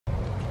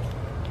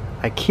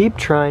I keep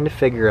trying to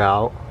figure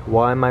out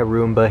why my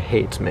Roomba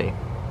hates me,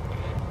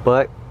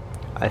 but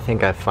I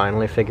think I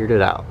finally figured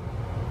it out.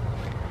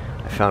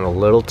 I found a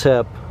little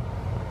tip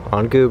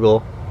on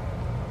Google,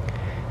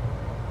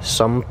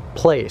 some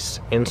place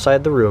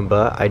inside the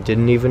Roomba I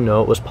didn't even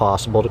know it was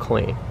possible to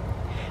clean.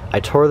 I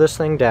tore this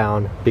thing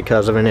down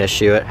because of an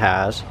issue it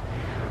has.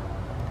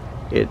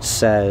 It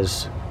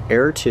says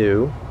Air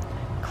 2,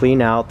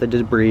 clean out the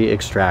debris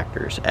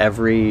extractors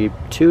every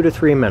 2 to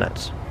 3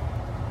 minutes.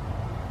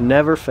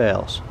 Never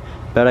fails.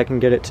 Bet I can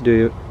get it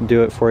to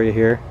do it for you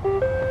here.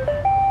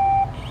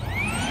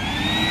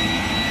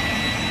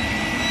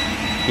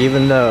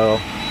 Even though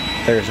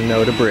there's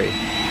no debris.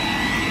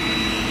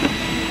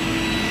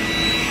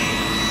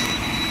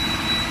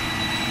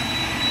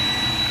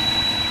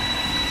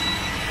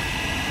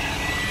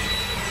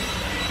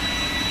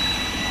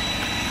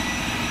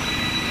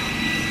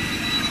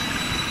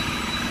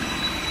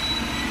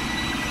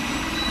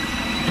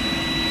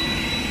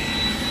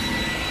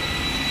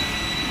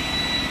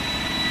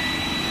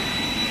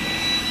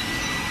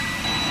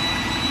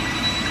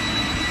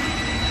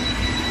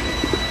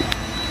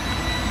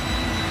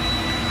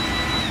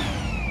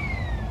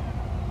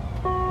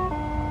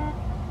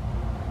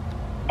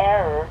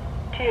 Error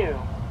 2.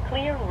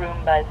 Clear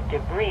Roomba's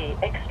debris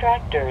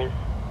extractors.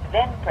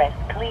 Then press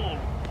clean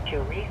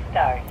to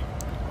restart.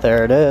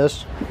 There it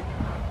is.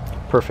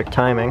 Perfect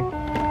timing.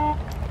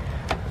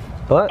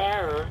 But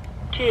Error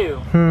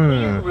 2.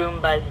 Clear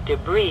Roomba's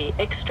debris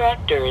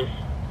extractors.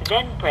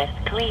 Then press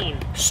clean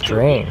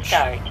strange. to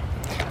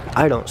restart.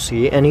 I don't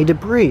see any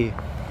debris.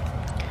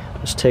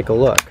 Let's take a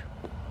look.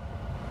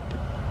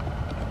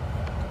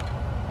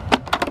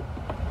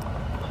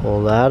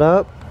 Pull that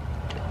up.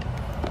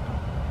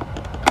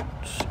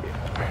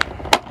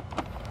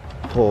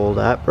 Pull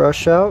that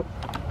brush out.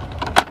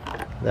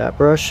 That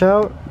brush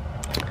out.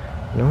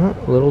 No,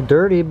 a little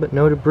dirty, but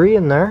no debris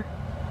in there.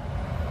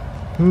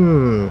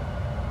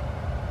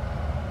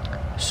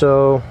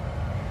 So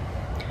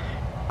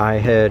I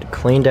had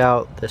cleaned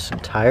out this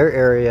entire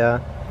area.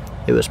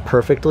 It was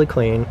perfectly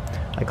clean.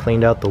 I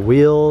cleaned out the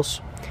wheels.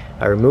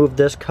 I removed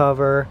this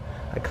cover.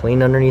 I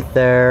cleaned underneath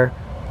there.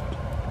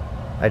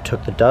 I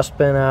took the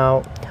dustbin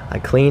out. I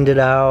cleaned it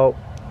out.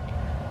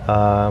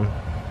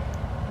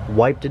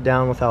 Wiped it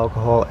down with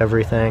alcohol,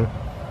 everything.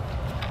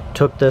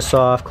 Took this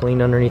off,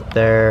 cleaned underneath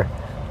there.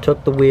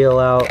 Took the wheel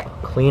out,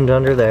 cleaned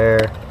under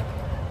there.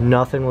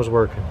 Nothing was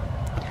working.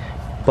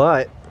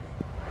 But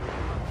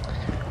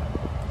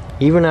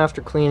even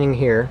after cleaning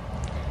here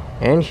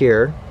and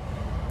here,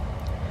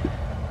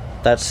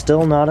 that's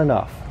still not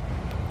enough.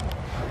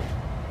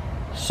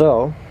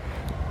 So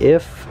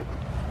if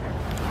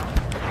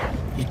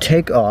you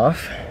take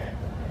off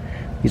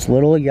these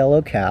little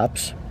yellow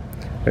caps,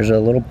 there's a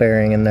little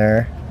bearing in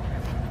there.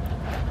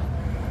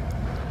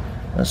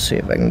 Let's see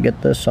if I can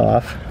get this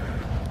off.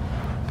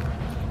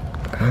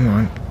 Come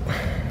on.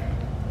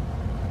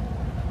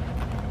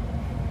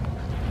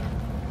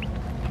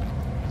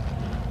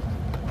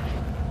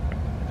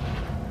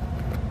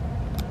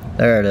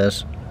 There it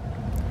is.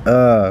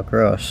 Oh,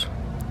 gross.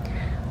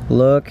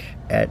 Look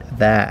at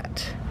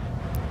that.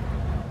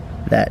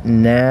 That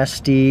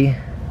nasty,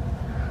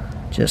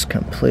 just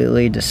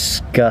completely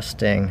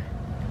disgusting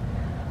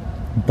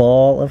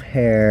ball of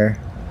hair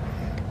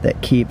that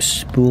keeps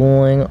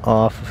spooling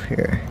off of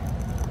here.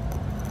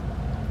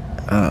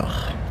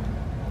 Oh,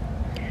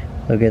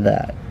 look at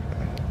that.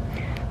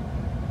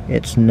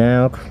 It's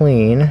now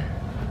clean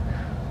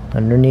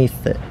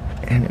underneath it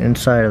and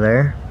inside of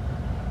there.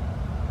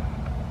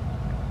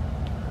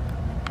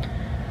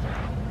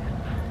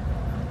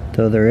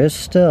 Though there is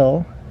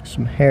still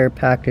some hair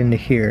packed into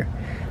here.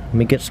 Let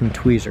me get some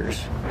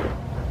tweezers.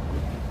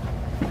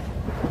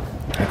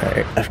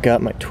 Alright, I've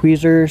got my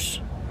tweezers.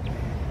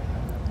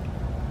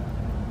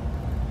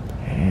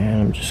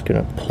 And I'm just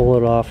gonna pull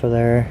it off of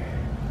there.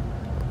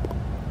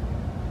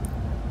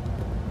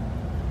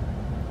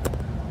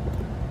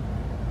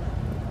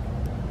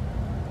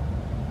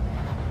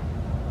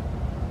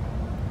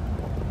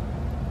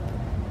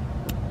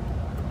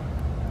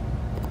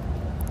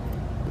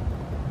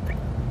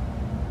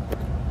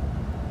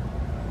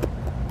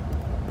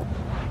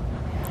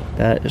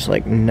 That is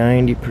like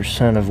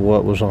 90% of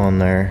what was on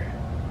there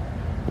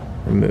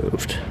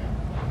removed.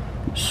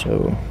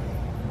 So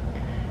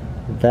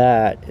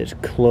that is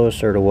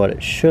closer to what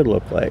it should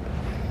look like.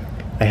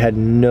 I had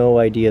no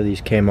idea these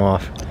came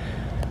off.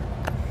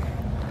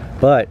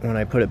 But when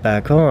I put it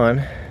back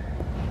on,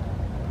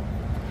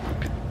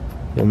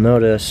 you'll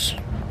notice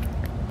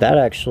that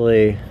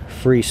actually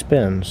free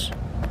spins.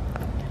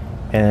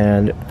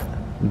 And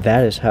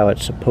that is how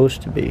it's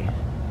supposed to be.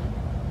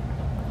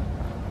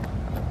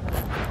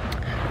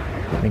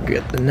 Let me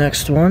get the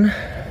next one.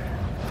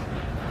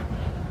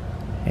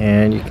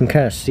 And you can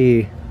kind of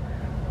see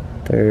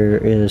there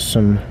is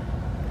some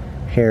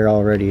hair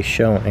already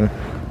showing.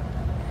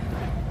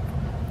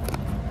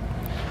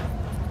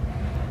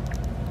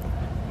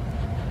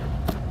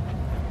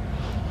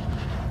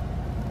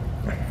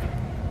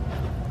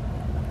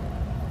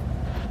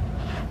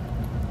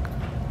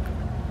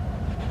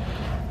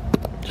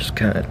 Just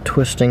kind of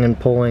twisting and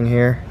pulling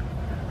here.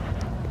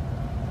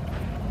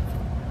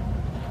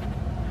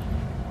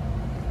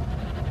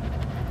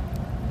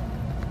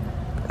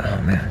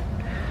 Oh man,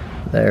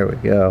 there we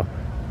go.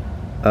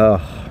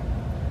 Oh,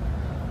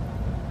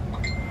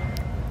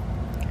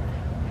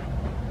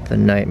 the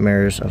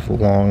nightmares of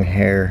long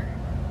hair.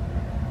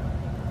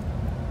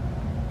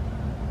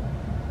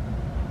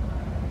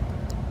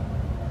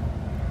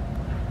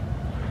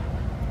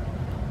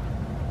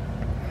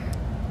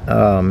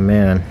 Oh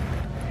man,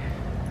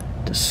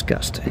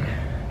 disgusting.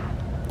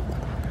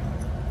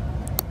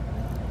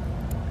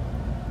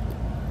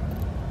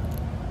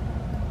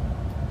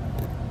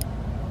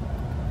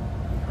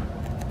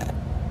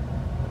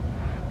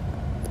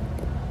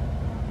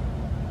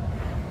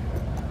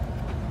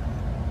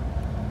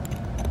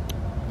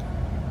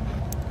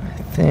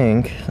 I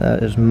think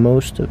that is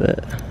most of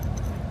it.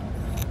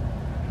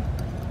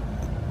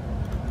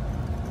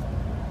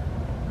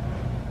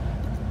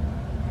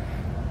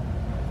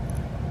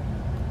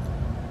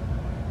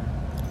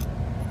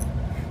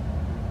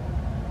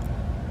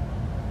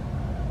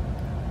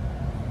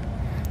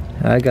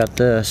 I got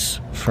this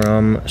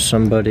from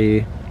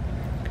somebody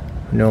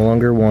who no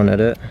longer wanted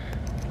it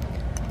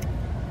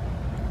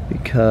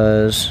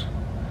because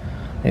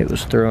it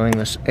was throwing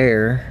this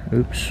air.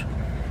 Oops.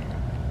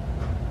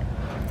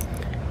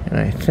 And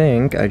I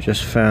think I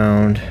just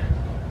found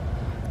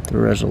the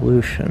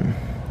resolution.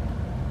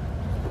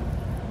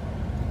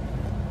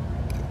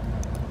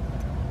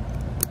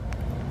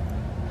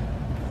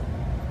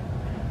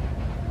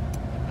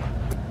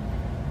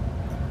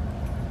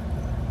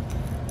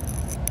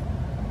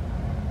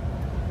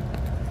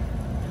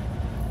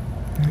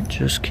 It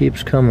just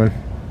keeps coming.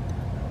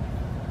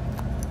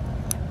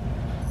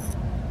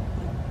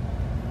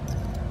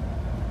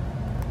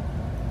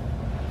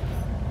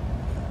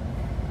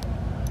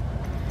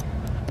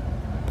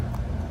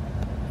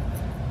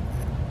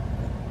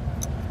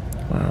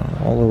 Wow,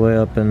 all the way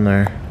up in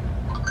there.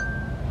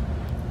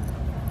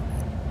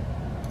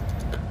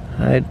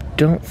 I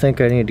don't think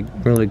I need to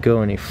really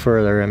go any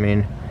further. I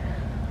mean,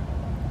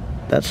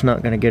 that's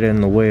not going to get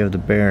in the way of the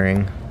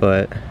bearing,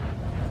 but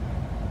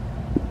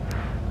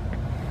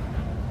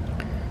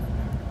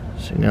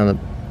see, now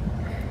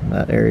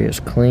that area is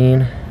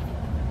clean.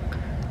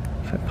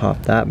 If I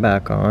pop that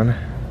back on,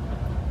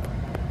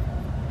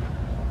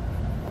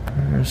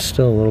 it's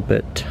still a little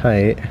bit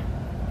tight.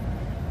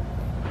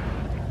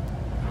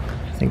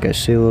 I think I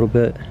see a little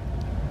bit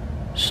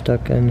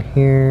stuck in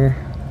here.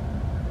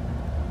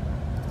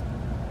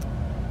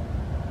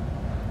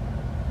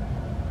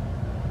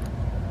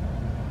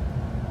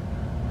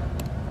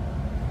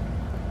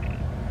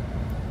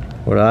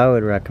 What I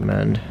would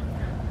recommend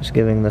is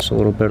giving this a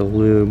little bit of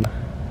lube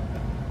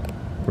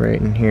right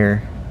in here,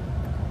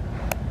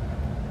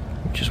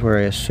 which is where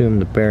I assume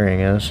the bearing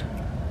is.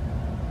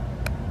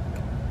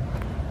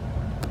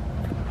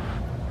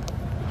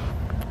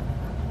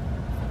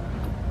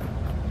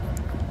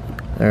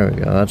 There we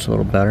go, that's a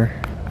little better.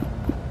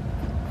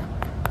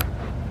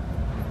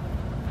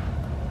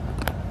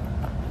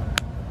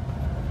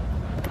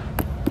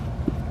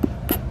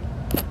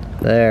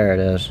 There it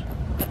is.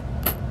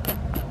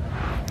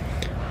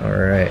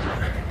 Alright.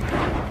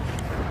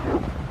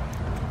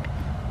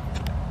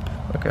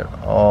 Look at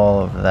all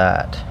of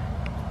that.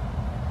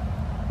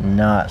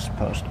 Not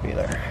supposed to be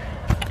there,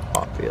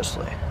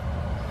 obviously.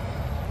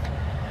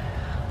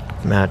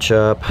 Match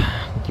up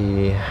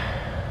the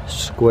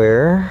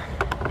square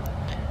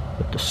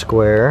with the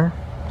square.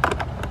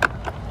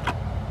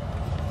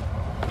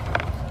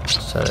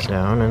 Set it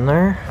down in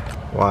there.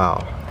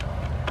 Wow.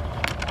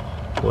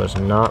 Was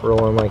not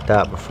rolling like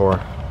that before.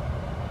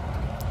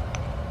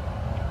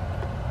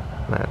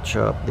 Match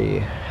up the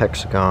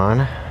hexagon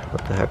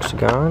with the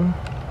hexagon.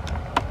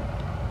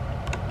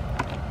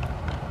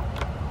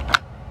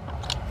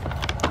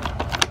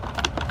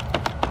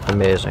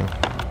 Amazing.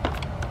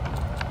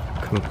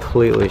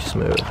 Completely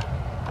smooth.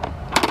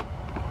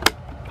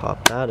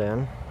 Pop that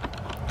in.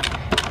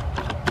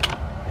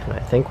 And I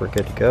think we're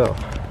good to go.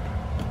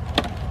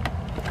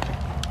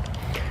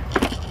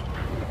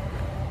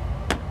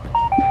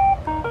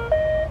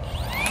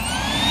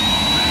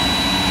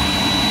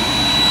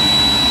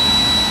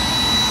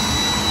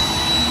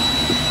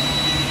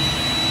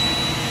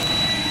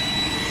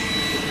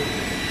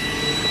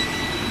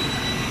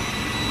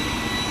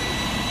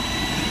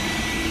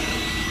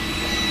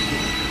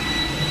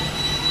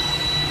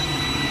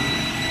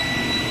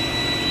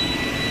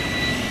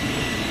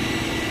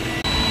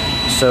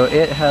 So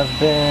it has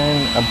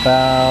been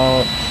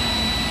about,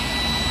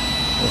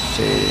 let's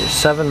see,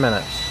 7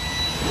 minutes,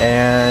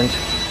 and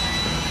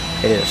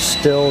it is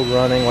still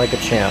running like a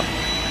champ.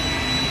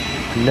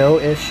 No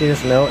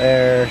issues, no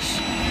errors,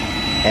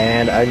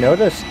 and I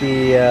noticed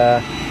the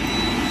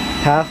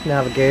path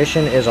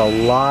navigation is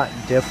a lot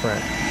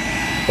different.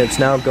 It's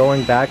now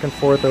going back and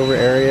forth over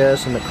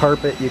areas, and the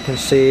carpet, you can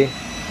see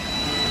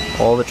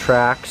all the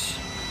tracks.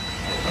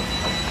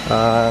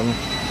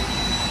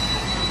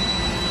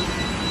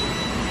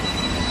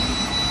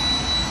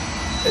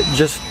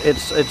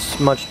 it's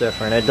much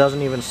different. It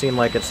doesn't even seem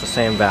like it's the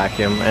same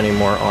vacuum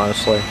anymore,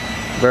 honestly.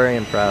 Very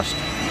impressed.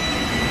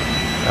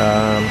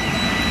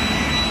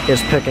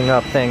 It's picking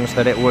up things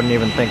that it wouldn't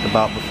even think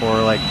about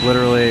before. Like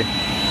literally,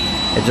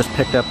 it just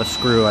picked up a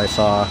screw I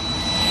saw.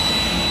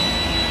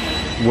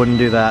 Wouldn't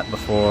do that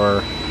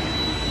before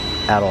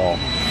at all.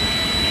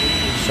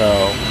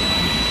 So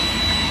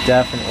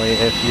definitely,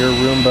 if your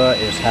Roomba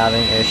is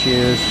having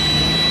issues,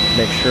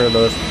 make sure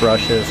those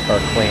brushes are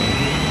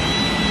clean.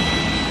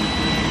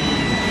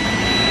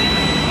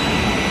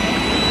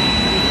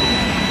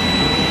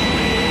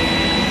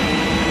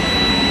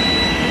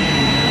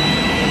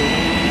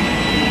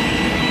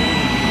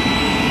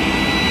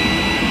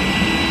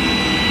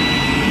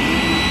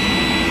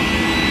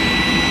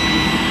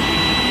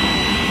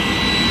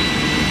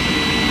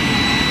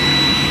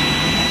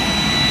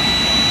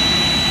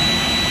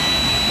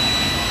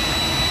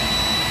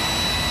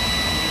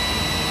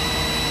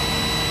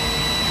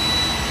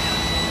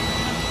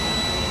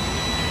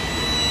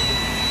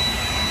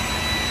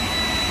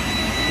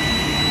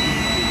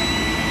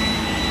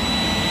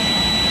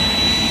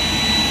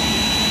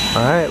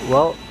 Alright,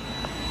 well,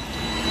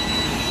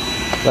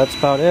 that's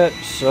about it.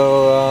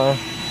 So,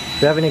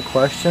 if you have any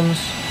questions,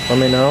 let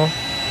me know.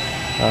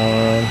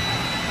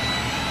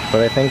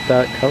 But I think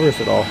that covers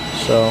it all.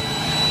 So,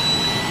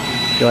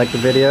 if you like the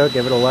video,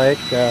 give it a like.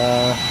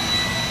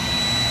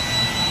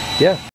 Yeah.